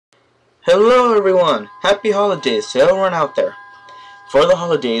Hello everyone! Happy holidays to everyone out there. For the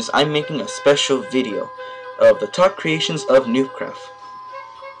holidays, I'm making a special video of the top creations of Noobcraft.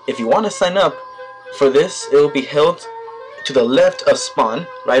 If you want to sign up for this, it will be held to the left of spawn,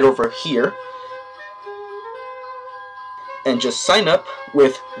 right over here. And just sign up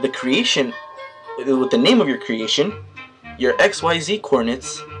with the creation, with the name of your creation, your XYZ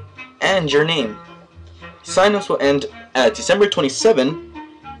coordinates, and your name. Sign-ups will end at December 27,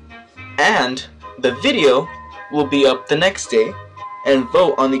 and the video will be up the next day, and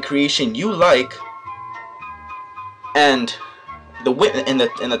vote on the creation you like, and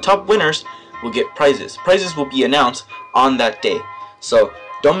the top winners will get prizes. Prizes will be announced on that day, so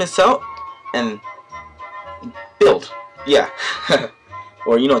don't miss out and build, yeah.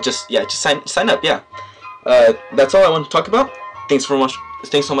 Or just sign up, yeah. That's all I want to talk about. Thanks so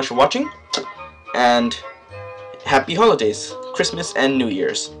much for watching, and happy holidays, Christmas and New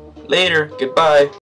Year's. Later, goodbye.